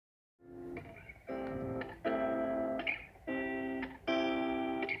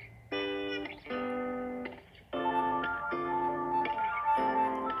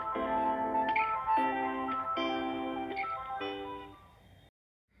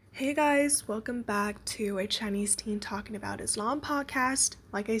Hey guys, welcome back to a Chinese teen talking about Islam podcast.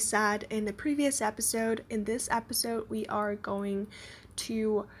 Like I said in the previous episode, in this episode we are going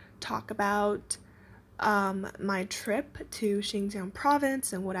to talk about my trip to Xinjiang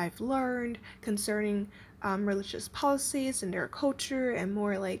province and what I've learned concerning religious policies and their culture, and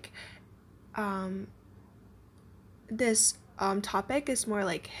more like this topic is more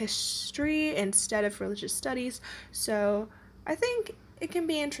like history instead of religious studies. So I think it can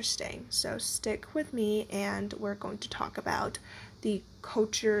be interesting. So stick with me, and we're going to talk about the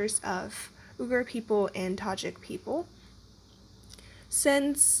cultures of Uyghur people and Tajik people.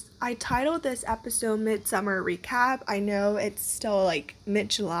 Since I titled this episode Midsummer Recap, I know it's still like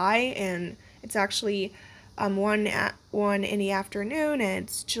mid-July, and it's actually 1 in the afternoon, and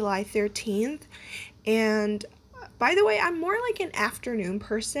it's July 13th. And by the way, I'm more like an afternoon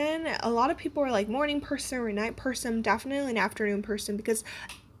person. A lot of people are like morning person or night person. I'm definitely an afternoon person because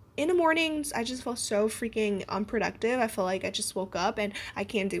in the mornings I just feel so freaking unproductive. I feel like I just woke up and I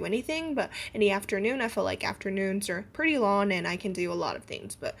can't do anything. But in the afternoon, I feel like afternoons are pretty long and I can do a lot of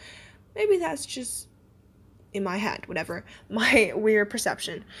things. But maybe that's just in my head, whatever, my weird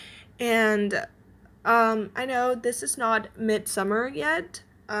perception. And I know this is not midsummer yet.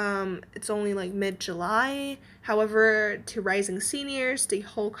 It's only like mid-July. However, to rising seniors, the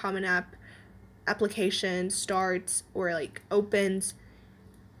whole Common App application starts or like opens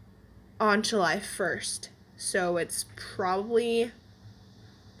on July 1st. So it's probably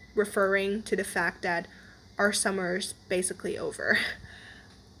referring to the fact that our summer's basically over.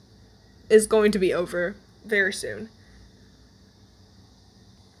 Is going to be over very soon.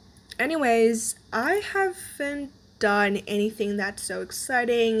 Anyways, I haven't done anything that's so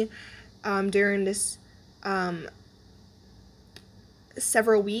exciting during this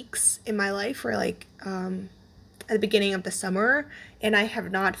several weeks in my life, or like at the beginning of the summer, and I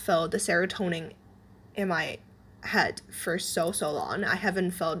have not felt the serotonin in my head for so long. I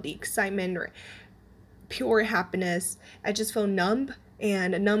haven't felt the excitement or pure happiness. I just feel numb,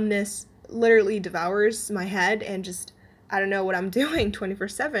 and numbness literally devours my head, and just I don't know what I'm doing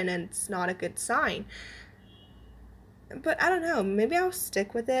 24/7, and it's not a good sign. But I don't know, maybe I'll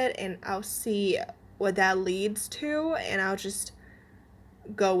stick with it and I'll see what that leads to, and I'll just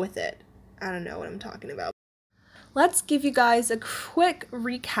go with it. I don't know what I'm talking about. Let's give you guys a quick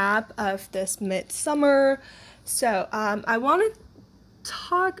recap of this midsummer. So I want to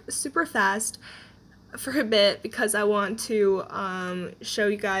talk super fast for a bit because I want to show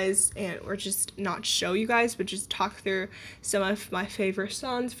you guys, or just not show you guys, but just talk through some of my favorite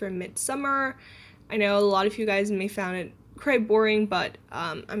songs for midsummer. I know a lot of you guys may found it quite boring, but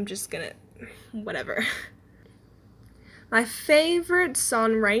I'm just gonna whatever. My favorite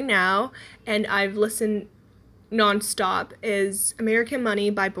song right now, and I've listened non-stop, is American Money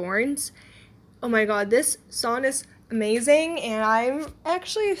by Borns. Oh my god, this song is amazing, and I'm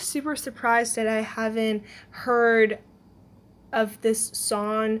actually super surprised that I haven't heard of this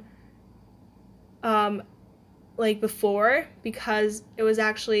song like before, because it was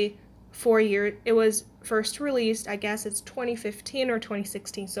actually 4 years. It was first released, I guess it's 2015 or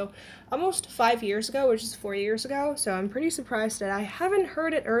 2016, so almost 5 years ago, which is 4 years ago. So I'm pretty surprised that I haven't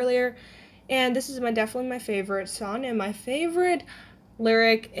heard it earlier. And this is definitely my favorite song, and my favorite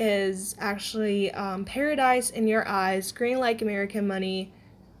lyric is actually Paradise in your eyes, green like American money,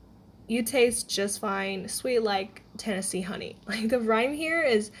 you taste just fine, sweet like Tennessee honey. Like, the rhyme here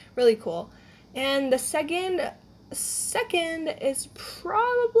is really cool. And the second is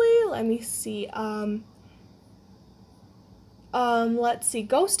probably, let me see, let's see,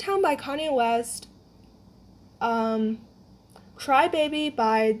 Ghost Town by Kanye West, Cry Baby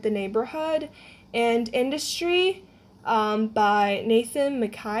by The Neighborhood, and Industry by Nathan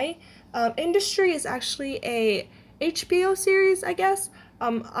Mackay. Industry is actually a HBO series, I guess.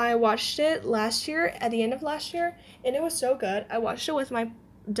 I watched it last year, at the end of last year, and it was so good. I watched it with my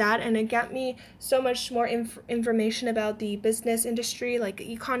dad, and it got me so much more information about the business industry, like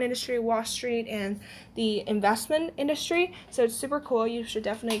the econ industry, Wall Street, and the investment industry. So it's super cool. You should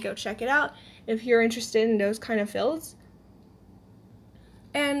definitely go check it out if you're interested in those kind of fields.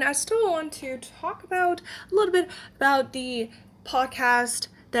 And I still want to talk about a little bit about the podcast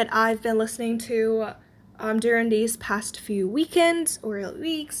that I've been listening to during these past few weekends or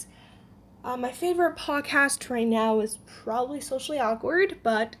weeks. My favorite podcast right now is probably Socially Awkward,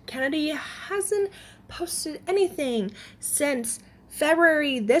 but Kennedy hasn't posted anything since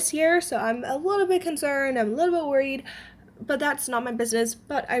February this year, so I'm a little bit concerned, I'm a little bit worried, but that's not my business.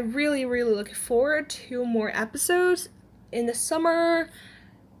 But I really look forward to more episodes in the summer,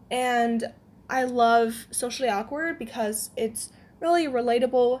 and I love Socially Awkward because it's really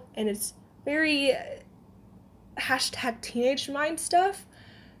relatable, and it's very hashtag teenage mind stuff.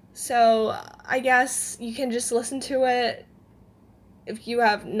 So I guess you can just listen to it if you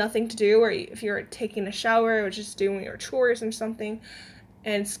have nothing to do, or if you're taking a shower or just doing your chores or something.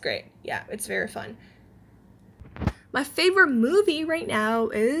 And it's great. Yeah, it's very fun. My favorite movie right now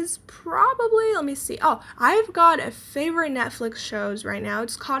is probably, let me see. Oh, I've got a favorite Netflix shows right now.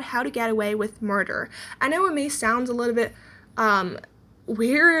 It's called How to Get Away with Murder. I know it may sound a little bit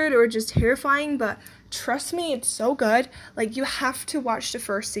weird or just terrifying, but trust me, it's so good. Like, you have to watch the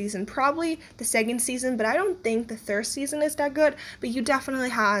first season, probably the second season, but I don't think the third season is that good. But you definitely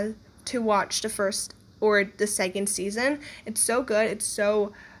have to watch the first or the second season. It's so good. It's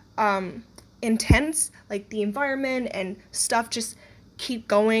so intense. Like, the environment and stuff just keep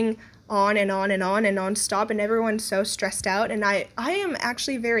going on and on and on and non-stop, and everyone's so stressed out. And I am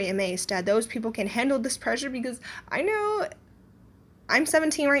actually very amazed that those people can handle this pressure, because I know I'm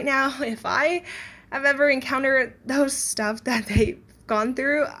 17 right now. If I have ever encountered those stuff that they've gone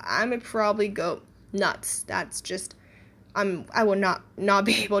through, I would probably go nuts. That's just, I will not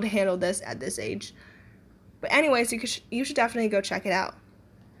be able to handle this at this age. But anyways, you should definitely go check it out.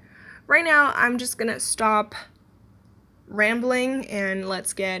 Right now, I'm just gonna stop rambling and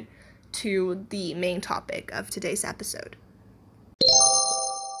let's get to the main topic of today's episode.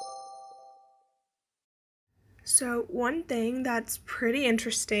 So one thing that's pretty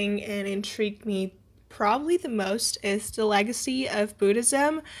interesting and intrigued me probably the most is the legacy of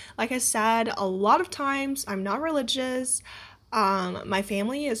Buddhism. Like I said, a lot of times I'm not religious. My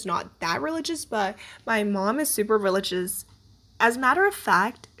family is not that religious, but my mom is super religious. As a matter of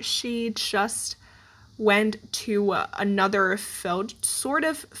fact, she just went to another field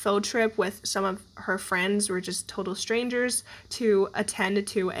trip with some of her friends, who were just total strangers, to attend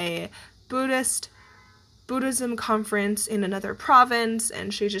to a Buddhism conference in another province,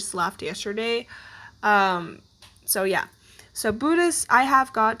 and she just left yesterday. So yeah. So I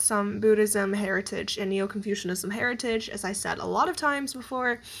have got some Buddhism heritage and Neo-Confucianism heritage, as I said a lot of times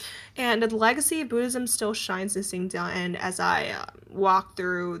before, and the legacy of Buddhism still shines in Xinjiang. And as I walk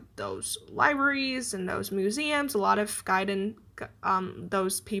through those libraries and those museums, a lot of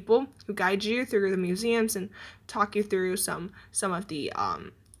those people who guide you through the museums and talk you through some of the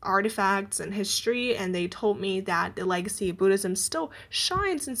artifacts and history, and they told me that the legacy of Buddhism still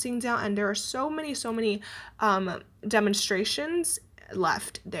shines in Xinjiang, and there are so many demonstrations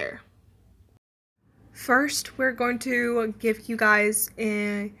left there. First, we're going to give you guys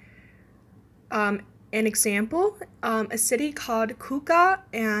an example. A city called Kuka,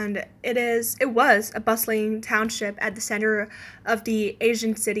 and it was a bustling township at the center of the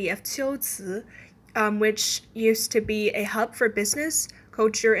Asian city of Qiuci, which used to be a hub for business,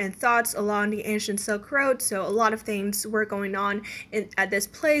 culture, and thoughts along the ancient Silk Road. So a lot of things were going on at this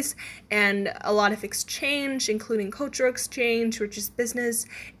place, and a lot of exchange, including cultural exchange, which is business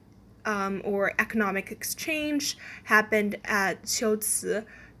or economic exchange, happened at Qiuci,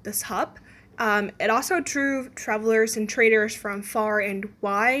 this hub. It also drew travelers and traders from far and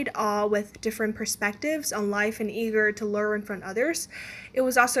wide, all with different perspectives on life and eager to learn from others. It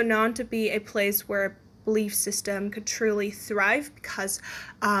was also known to be a place where belief system could truly thrive, because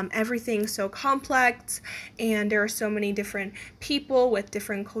everything's so complex and there are so many different people with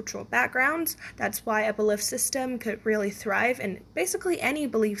different cultural backgrounds. That's why a belief system could really thrive, and basically any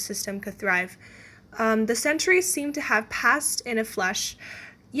belief system could thrive. The centuries seem to have passed in a flash,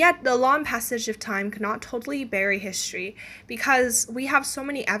 yet the long passage of time cannot totally bury history, because we have so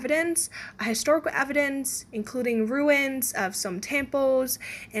many historical evidence, including ruins of some temples,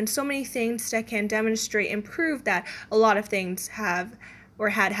 and so many things that can demonstrate and prove that a lot of things have or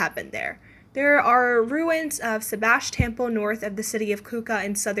had happened there. There are ruins of Sabash Temple north of the city of Kuka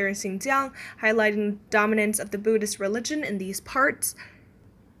in southern Xinjiang, highlighting the dominance of the Buddhist religion in these parts.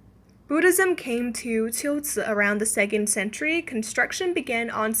 Buddhism came to Qiuci around the 2nd century. Construction began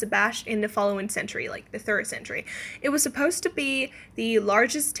on Sabash in the following century, like the 3rd century. It was supposed to be the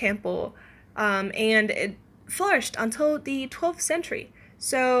largest temple, and it flourished until the 12th century.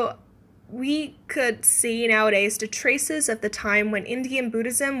 So we could see nowadays the traces of the time when Indian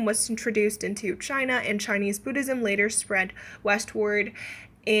Buddhism was introduced into China, and Chinese Buddhism later spread westward,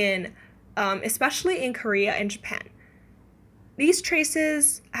 especially in Korea and Japan. These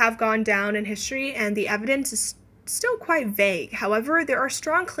traces have gone down in history, and the evidence is still quite vague. However, there are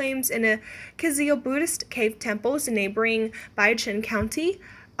strong claims in a Kizil Buddhist cave temples in neighboring Baicheng County,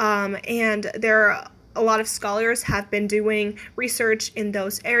 and there are a lot of scholars have been doing research in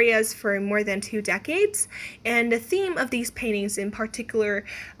those areas for more than 2 decades, and the theme of these paintings in particular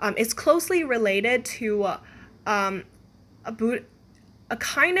is closely related to a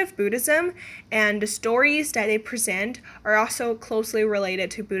kind of Buddhism, and the stories that they present are also closely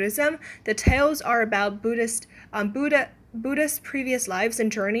related to Buddhism. The tales are about Buddha's previous lives and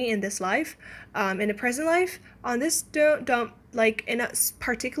journey in this life, in the present life. On this dome, like in a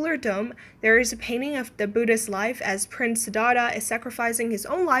particular dome, there is a painting of the Buddha's life as Prince Siddhartha is sacrificing his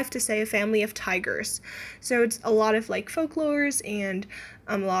own life to save a family of tigers. So it's a lot of like folklores and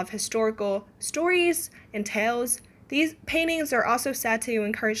a lot of historical stories and tales. These paintings are also said to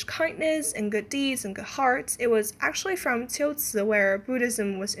encourage kindness and good deeds and good hearts. It was actually from Qiuzi where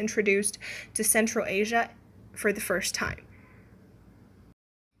Buddhism was introduced to Central Asia for the first time.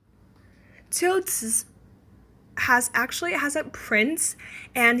 Qiuzi has a prince,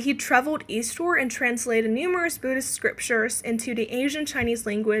 and he traveled eastward and translated numerous Buddhist scriptures into the Asian Chinese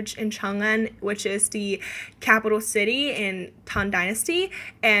language in Chang'an, which is the capital city in Tang Dynasty.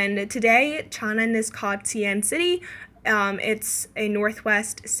 And today, Chang'an is called Tian City. It's a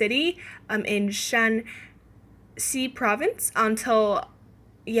northwest city in Shanxi province and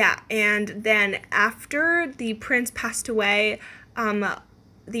then after the prince passed away,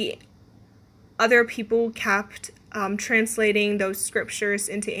 the other people kept translating those scriptures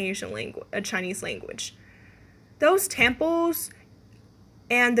into Chinese language. Those temples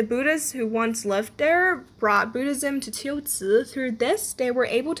and the Buddhists who once lived there brought Buddhism to Qiuzi. Through this, they were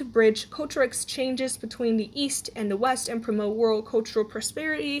able to bridge cultural exchanges between the East and the West and promote world cultural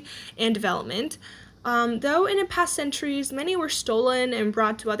prosperity and development. Though in the past centuries, many were stolen and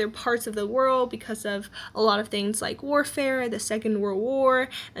brought to other parts of the world because of a lot of things like warfare, the Second World War,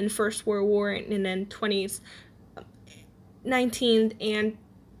 and First World War, and then 19th and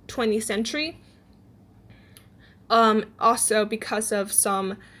 20th century. Also because of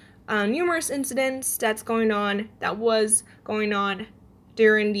some numerous incidents that was going on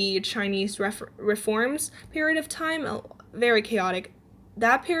during the Chinese reforms period of time, very chaotic.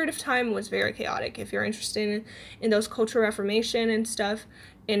 That period of time was very chaotic. If you're interested in those cultural reformation and stuff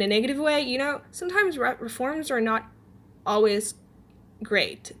in a negative way, sometimes reforms are not always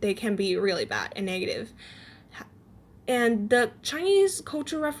great. They can be really bad and negative. And the Chinese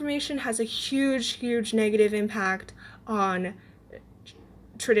cultural reformation has a huge, huge negative impact on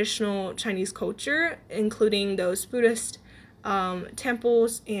traditional Chinese culture, including those Buddhist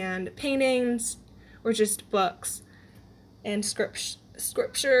temples and paintings, or just books and scriptures.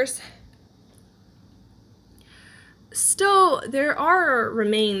 Still, there are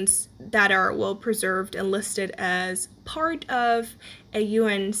remains that are well preserved and listed as part of a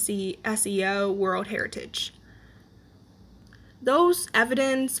UNESCO World Heritage. Those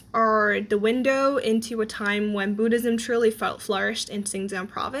evidence are the window into a time when Buddhism truly flourished in Xinjiang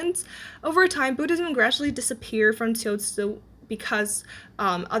province. Over time, Buddhism gradually disappeared from Qiuzi because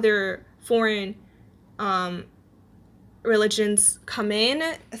other foreign religions come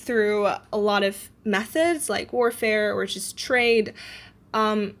in through a lot of methods like warfare or just trade.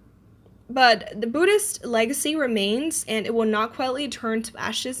 But the Buddhist legacy remains, and it will not quietly turn to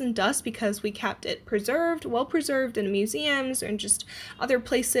ashes and dust because we kept it well preserved in museums and just other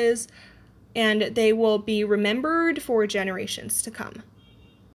places, and they will be remembered for generations to come.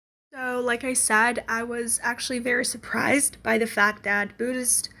 So, like I said, I was actually very surprised by the fact that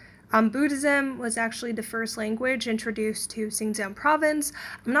Buddhism was actually the first language introduced to Xinjiang province.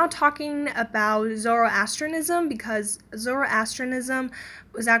 I'm not talking about Zoroastrianism because Zoroastrianism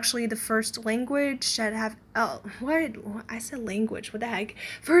was actually the first language that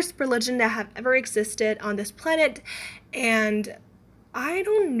first religion that have ever existed on this planet. And I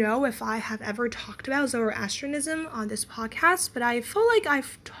don't know if I have ever talked about Zoroastrianism on this podcast, but I feel like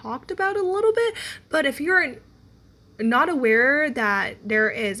I've talked about it a little bit. But if you're not aware that there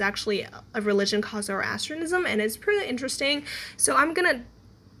is actually a religion called Zoroastrianism, and it's pretty interesting. So I'm gonna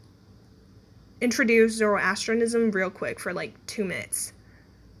introduce Zoroastrianism real quick for like 2 minutes.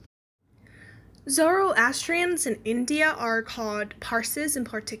 Zoroastrians in India are called Parsis in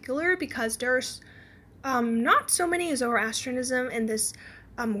particular because there's not so many Zoroastrianism in this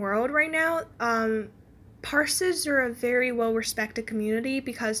world right now. Parsis are a very well-respected community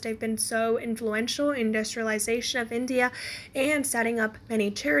because they've been so influential in industrialization of India and setting up many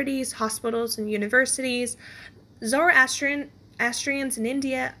charities, hospitals, and universities. Zoroastrians in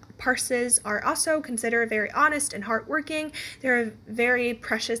India, Parsis, are also considered very honest and hardworking. They're a very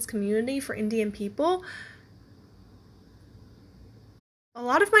precious community for Indian people. A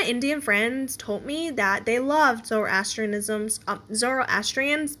lot of my Indian friends told me that they loved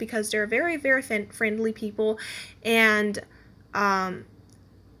Zoroastrians because they're very, very friendly people. And fun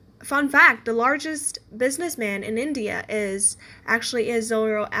fact, the largest businessman in India is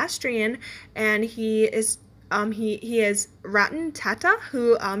Zoroastrian, and he is he is Ratan Tata,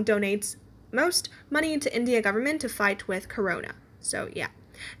 who donates most money to India government to fight with corona. So yeah,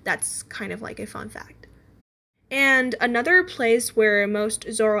 that's kind of like a fun fact. And another place where most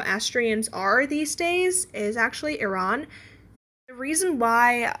Zoroastrians are these days is actually Iran. The reason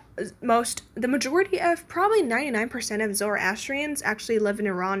why the majority of probably 99% of Zoroastrians actually live in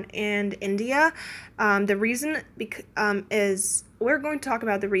Iran and India, the reason is, we're going to talk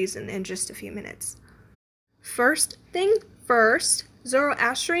about the reason in just a few minutes. First thing first,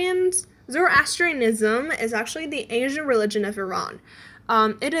 Zoroastrianism is actually the Asian religion of Iran.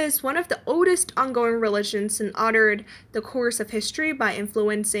 It is one of the oldest ongoing religions and altered the course of history by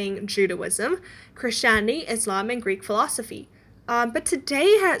influencing Judaism, Christianity, Islam, and Greek philosophy. But today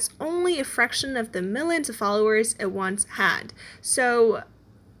it has only a fraction of the millions of followers it once had. So,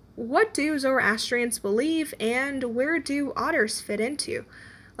 what do Zoroastrians believe, and where do others fit into?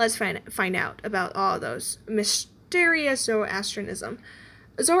 Let's find out about all those mysterious Zoroastrianism.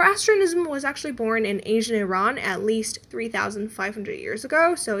 Zoroastrianism was actually born in ancient Iran at least 3,500 years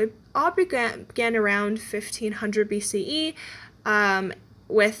ago, so it all began around 1500 BCE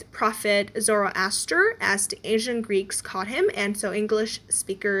with Prophet Zoroaster, as the ancient Greeks called him, and so English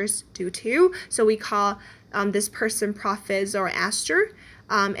speakers do too. So we call this person Prophet Zoroaster,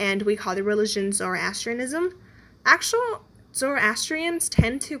 and we call the religion Zoroastrianism. Actual Zoroastrians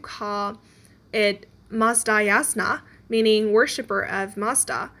tend to call it Mazdayasna, meaning worshipper of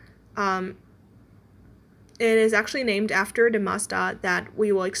Mazda. It is actually named after the Mazda that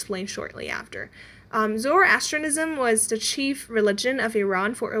we will explain shortly after. Zoroastrianism was the chief religion of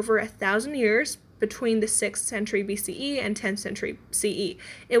Iran for over 1,000 years between the 6th century BCE and 10th century CE.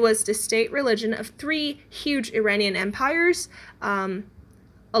 It was the state religion of 3 huge Iranian empires,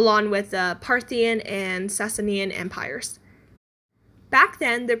 along with the Parthian and Sasanian empires. Back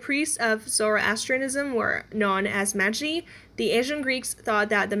then, the priests of Zoroastrianism were known as Magi. The ancient Greeks thought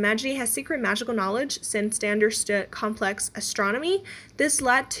that the Magi had secret magical knowledge since they understood complex astronomy. This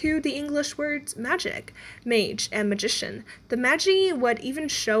led to the English words magic, mage, and magician. The Magi would even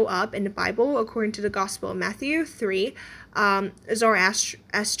show up in the Bible according to the Gospel of Matthew 3.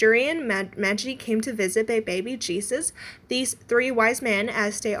 Zoroastrian Magi came to visit baby Jesus. These 3 wise men,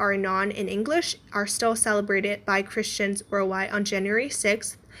 as they are known in English, are still celebrated by Christians worldwide on January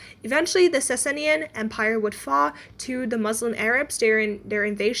 6th. Eventually, the Sasanian Empire would fall to the Muslim Arabs during their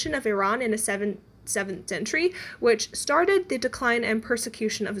invasion of Iran in the 7th century, which started the decline and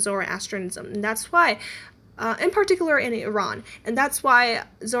persecution of Zoroastrianism. And that's why, in particular in Iran, and that's why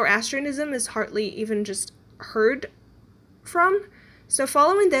Zoroastrianism is hardly even just heard from. So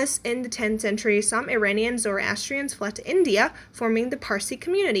following this, in the 10th century, some Iranian Zoroastrians fled to India, forming the Parsi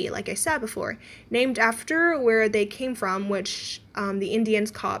community, like I said before, named after where they came from, which the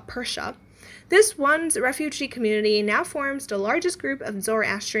Indians called Persia. This one's refugee community now forms the largest group of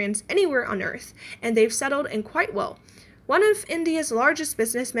Zoroastrians anywhere on earth, and they've settled in quite well. One of India's largest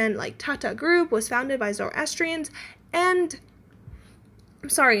businessmen, like Tata Group, was founded by Zoroastrians, and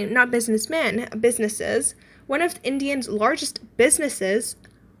businesses. One of India's largest businesses,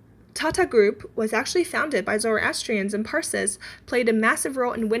 Tata Group, was actually founded by Zoroastrians, and Parsis played a massive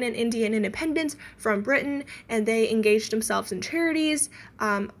role in winning Indian independence from Britain, and they engaged themselves in charities,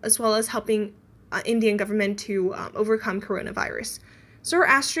 as well as helping Indian government to overcome coronavirus.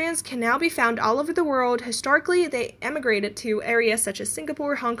 Zoroastrians can now be found all over the world. Historically, they emigrated to areas such as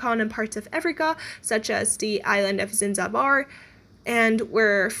Singapore, Hong Kong, and parts of Africa, such as the island of Zanzibar, and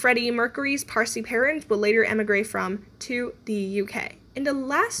where Freddie Mercury's Parsi parents would later emigrate from to the UK. In the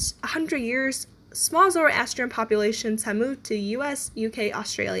last 100 years, small Zoroastrian populations have moved to US, UK,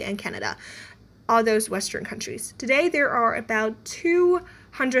 Australia, and Canada, all those Western countries. Today, there are about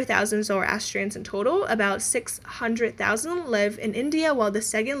 200,000 Zoroastrians in total. About 600,000 live in India, while the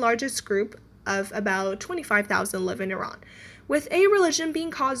second largest group of about 25,000 live in Iran. With a religion being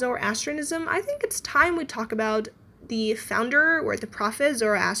called Zoroastrianism, I think it's time we talk about the founder, or the prophet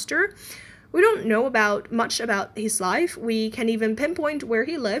Zoroaster. We don't know much about his life. We can't even pinpoint where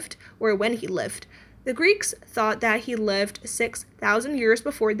he lived or when he lived. The Greeks thought that he lived 6,000 years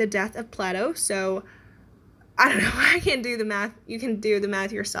before the death of Plato, so I don't know, I can't do the math. You can do the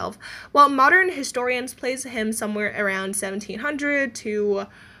math yourself. While modern historians place him somewhere around 1700 to,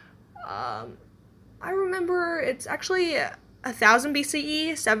 I remember it's actually 1000 BCE,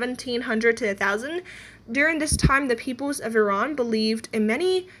 1700 to 1000. During this time, the peoples of Iran believed in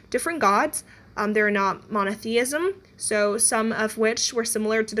many different gods. They're not monotheism, so some of which were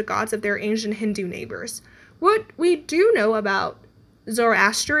similar to the gods of their ancient Hindu neighbors. What we do know about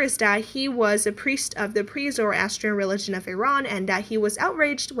Zoroaster is that he was a priest of the pre-Zoroastrian religion of Iran, and that he was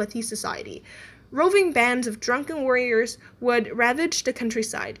outraged with his society. Roving bands of drunken warriors would ravage the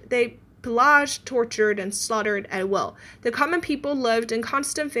countryside. They pillaged, tortured, and slaughtered at will. The common people lived in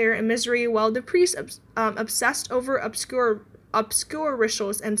constant fear and misery, while the priests obsessed over obscure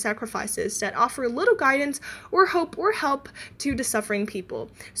rituals and sacrifices that offer little guidance or hope or help to the suffering people.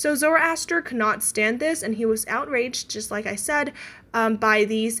 So Zoroaster could not stand this, and he was outraged, just like I said, by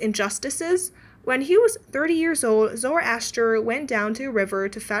these injustices. When he was 30 years old, Zoroaster went down to a river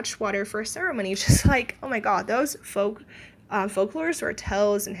to fetch water for a ceremony. Just like, oh my god, those folklores or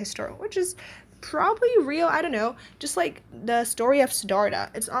tales and history, which is probably real, I don't know. Just like the story of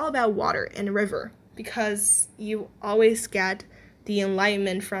Siddhartha, it's all about water and a river, because you always get the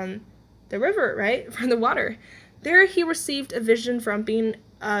enlightenment from the river, right? From the water. There he received a vision from being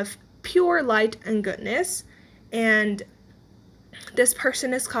of pure light and goodness, and this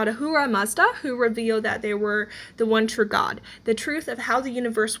person is called Ahura Mazda, who revealed that they were the one true God. The truth of how the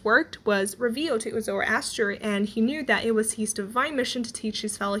universe worked was revealed to Zoroaster, and he knew that it was his divine mission to teach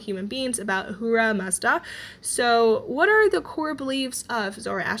his fellow human beings about Ahura Mazda. So what are the core beliefs of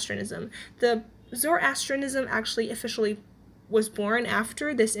Zoroastrianism? The Zoroastrianism actually officially was born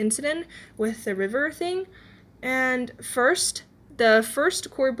after this incident with the river thing. And the first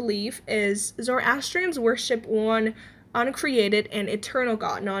core belief is Zoroastrians worship one uncreated and eternal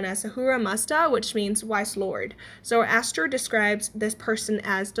God known as Ahura Mazda, which means wise lord. Zoroaster describes this person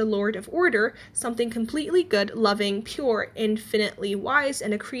as the lord of order, something completely good, loving, pure, infinitely wise,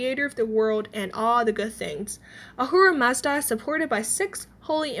 and a creator of the world and all the good things. Ahura Mazda is supported by 6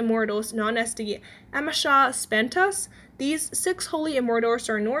 holy immortals known as the Amasha Spantas. These 6 holy immortals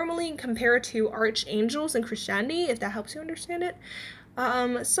are normally compared to archangels in Christianity, if that helps you understand it.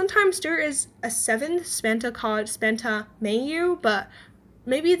 Sometimes there is a 7th Spanta called Spanta Mayu, but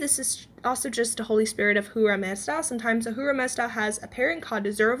maybe this is also just the Holy Spirit of Ahura Mazda. Sometimes Ahura Mazda has a parent called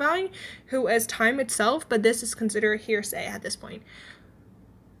Zervine, who is time itself, but this is considered hearsay at this point.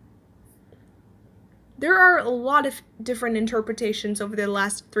 There are a lot of different interpretations over the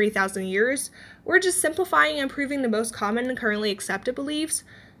last 3,000 years. We're just simplifying and proving the most common and currently accepted beliefs.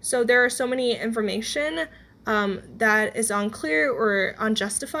 So there are so many information that is unclear or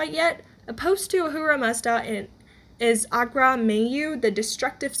unjustified yet. Opposed to Ahura Mazda is Agra Mainyu, the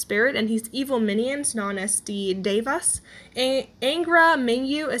destructive spirit, and his evil minions known as the Devas. Angra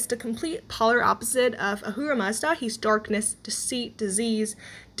Mainyu is the complete polar opposite of Ahura Mazda. He's darkness, deceit, disease,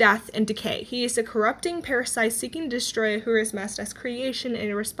 death, and decay. He is a corrupting parasite seeking to destroy Ahura Mazda's creation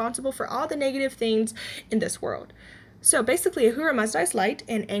and responsible for all the negative things in this world. So basically, Ahura Mazda is light,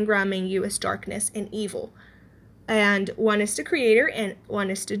 and Angra Mainyu is darkness and evil. And one is the creator, and one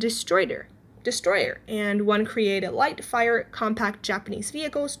is the destroyer. And one created light, fire, compact Japanese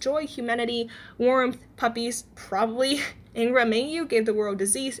vehicles, joy, humanity, warmth, puppies, probably. Angra Mainyu gave the world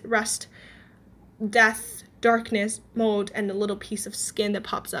disease, rust, death, darkness, mold, and a little piece of skin that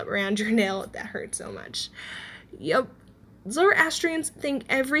pops up around your nail that hurts so much. Yep. Zoroastrians think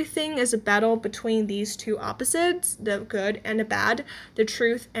everything is a battle between these two opposites, the good and the bad, the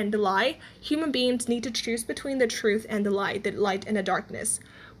truth and the lie. Human beings need to choose between the truth and the light and the darkness,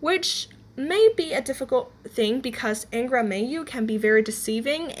 which may be a difficult thing because Angra Mainyu can be very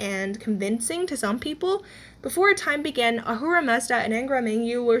deceiving and convincing to some people. Before time began, Ahura Mazda and Angra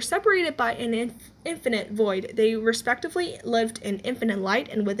Mainyu were separated by an infinite void. They respectively lived in infinite light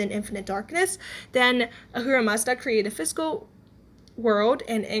and within infinite darkness. Then Ahura Mazda created a physical world,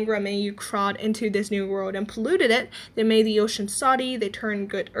 and Angra Mainyu crawled into this new world and polluted it. They made the ocean salty, they turned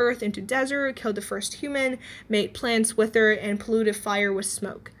good earth into desert, killed the first human, made plants wither, and polluted fire with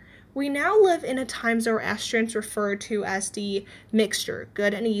smoke. We now live in a time Zoroastrians refer to as the mixture.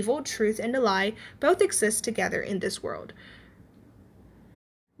 Good and evil, truth and a lie, both exist together in this world.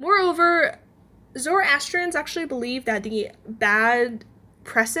 Moreover, Zoroastrians actually believe that the bad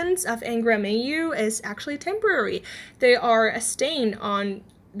presence of Angra Mainyu is actually temporary. They are a stain on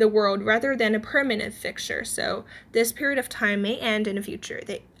the world rather than a permanent fixture. So this period of time may end in the future.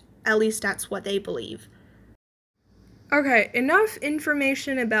 At least that's what they believe. Okay, enough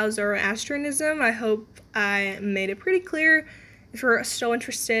information about Zoroastrianism. I hope I made it pretty clear. If you're still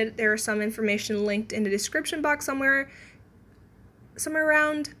interested, there is some information linked in the description box somewhere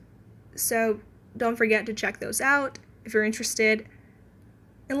around. So don't forget to check those out if you're interested.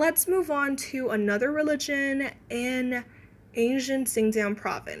 And let's move on to another religion in ancient Xinjiang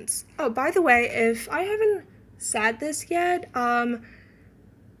province. Oh, by the way, if I haven't said this yet,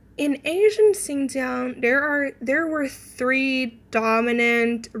 in ancient Xinjiang, there were 3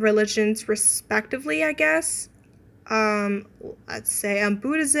 dominant religions respectively, I guess. Let's say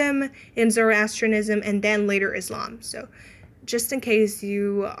Buddhism and Zoroastrianism, and then later Islam. So just in case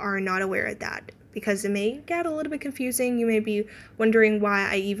you are not aware of that. because it may get a little bit confusing. You may be wondering why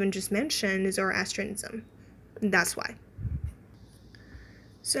I even just mentioned Zoroastrianism. And that's why.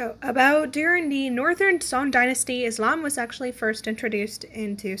 So, about during the Northern Song Dynasty, Islam was actually first introduced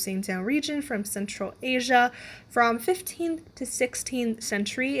into Xinjiang region from Central Asia. From 15th to 16th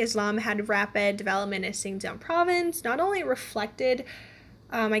century, Islam had rapid development in Xinjiang province, not only reflected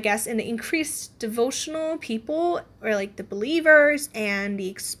I guess, in the increased devotional people, or like the believers, and the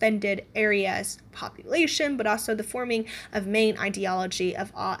expanded area's population, but also the forming of main ideology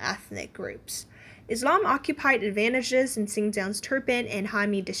of all ethnic groups. Islam occupied advantages in Xinjiang's Turpan and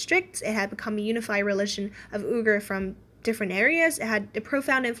Hami districts. It had become a unified religion of Uyghur from different areas. It had a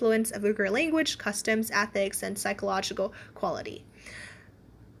profound influence of Uyghur language, customs, ethics, and psychological quality.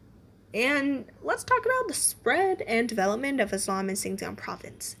 And let's talk about the spread and development of Islam in Xinjiang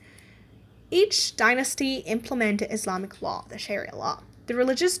province. Each dynasty implemented Islamic law, the Sharia law. The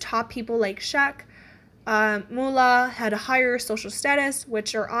religious top people like Sheikh, mullah had a higher social status,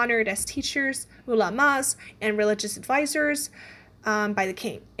 which are honored as teachers, ulamas, and religious advisors by the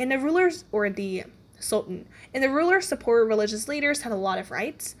king. And the rulers, or the sultan. And the rulers support religious leaders had a lot of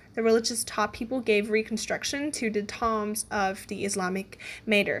rights. The religious top people gave reconstruction to the tombs of the Islamic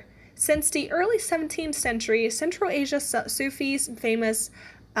matter. Since the early 17th century, Central Asia Sufis, famous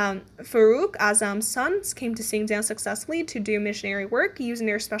Farooq Azam's sons, came to Xinjiang successfully to do missionary work using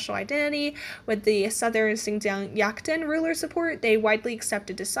their special identity. With the southern Xinjiang Yaktan ruler support, they widely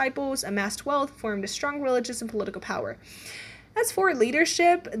accepted disciples, amassed wealth, formed a strong religious and political power. As for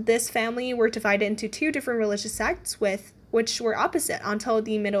leadership, this family were divided into two different religious sects which were opposite until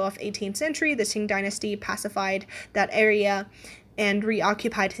the middle of 18th century. The Qing dynasty pacified that area and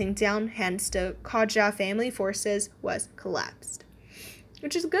reoccupied Xinjiang, hence the Qajar family forces was collapsed.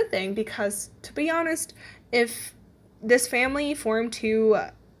 Which is a good thing, because, to be honest, if this family formed two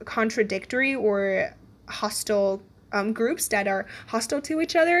contradictory or hostile groups that are hostile to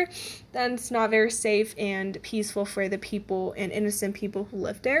each other, then it's not very safe and peaceful for the people and innocent people who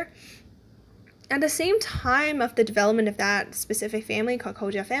live there. At the same time of the development of that specific family called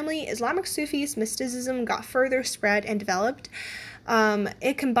Khoja family, Islamic Sufis mysticism got further spread and developed.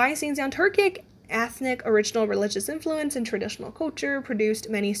 It combines Xinjiang Turkic ethnic original religious influence and traditional culture, produced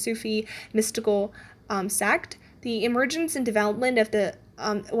many Sufi mystical sect. The emergence and development of the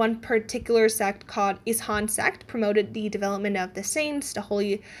one particular sect called Ishan sect promoted the development of the saints, the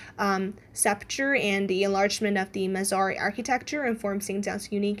holy sepulchre, and the enlargement of the Mazari architecture, and formed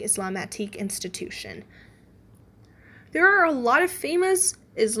Xinjiang's unique Islamic institution. There are a lot of famous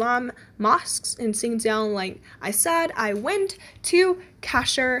Islam mosques in Xinjiang. Like I said, I went to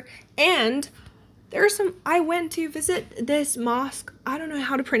Kashgar, and I went to visit this mosque. I don't know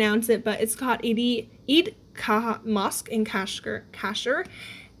how to pronounce it, but it's called Eid Kaha Mosque in Kashgar.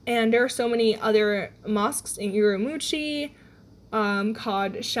 And there are so many other mosques in Urumqi,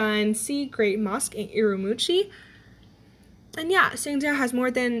 called Shanxi Great Mosque in Urumqi. And yeah, Xinjiang has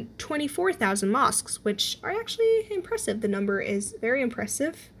more than 24,000 mosques, which are actually impressive. The number is very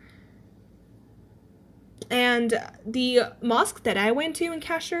impressive. And the mosque that I went to in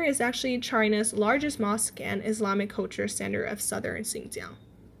Kashgar is actually China's largest mosque and Islamic culture center of southern Xinjiang.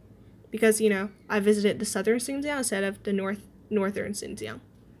 Because, I visited the southern Xinjiang instead of the northern Xinjiang.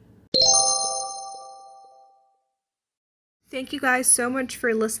 Thank you guys so much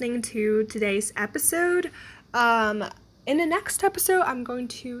for listening to today's episode. In the next episode, I'm going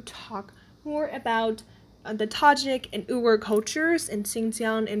to talk more about the Tajik and Uyghur cultures in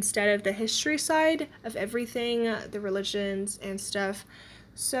Xinjiang instead of the history side of everything, the religions and stuff.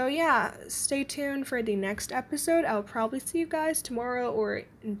 So yeah, stay tuned for the next episode. I'll probably see you guys tomorrow or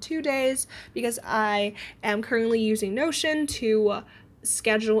in 2 days, because I am currently using Notion to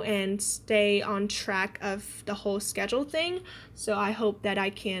schedule and stay on track of the whole schedule thing. So I hope that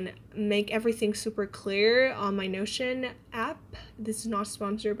I can make everything super clear on my Notion app. This is not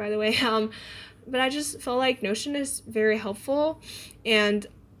sponsored, by the way. But I just feel like Notion is very helpful, and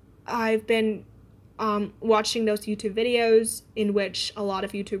I've been watching those YouTube videos in which a lot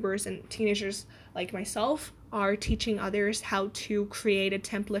of YouTubers and teenagers like myself are teaching others how to create a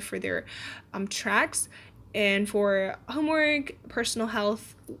template for their tracks, and for homework, personal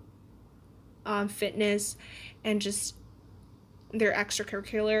health, fitness, and just their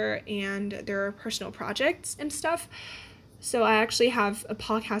extracurricular and their personal projects and stuff. So I actually have a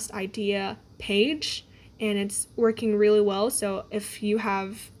podcast idea page, and it's working really well. So if you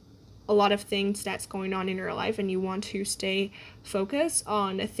have a lot of things that's going on in your life and you want to stay focused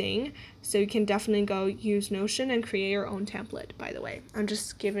on a thing, so you can definitely go use Notion and create your own template, by the way. I'm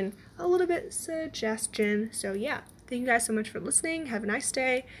just giving a little bit suggestion. So yeah, thank you guys so much for listening. Have a nice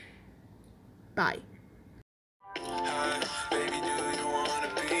day. Bye. Hi, baby, do you wanna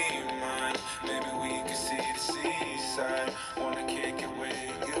be mine? Maybe we can see the seaside. Wanna kick it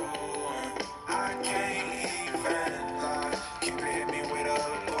with you? I can't even lie. Keep it hit me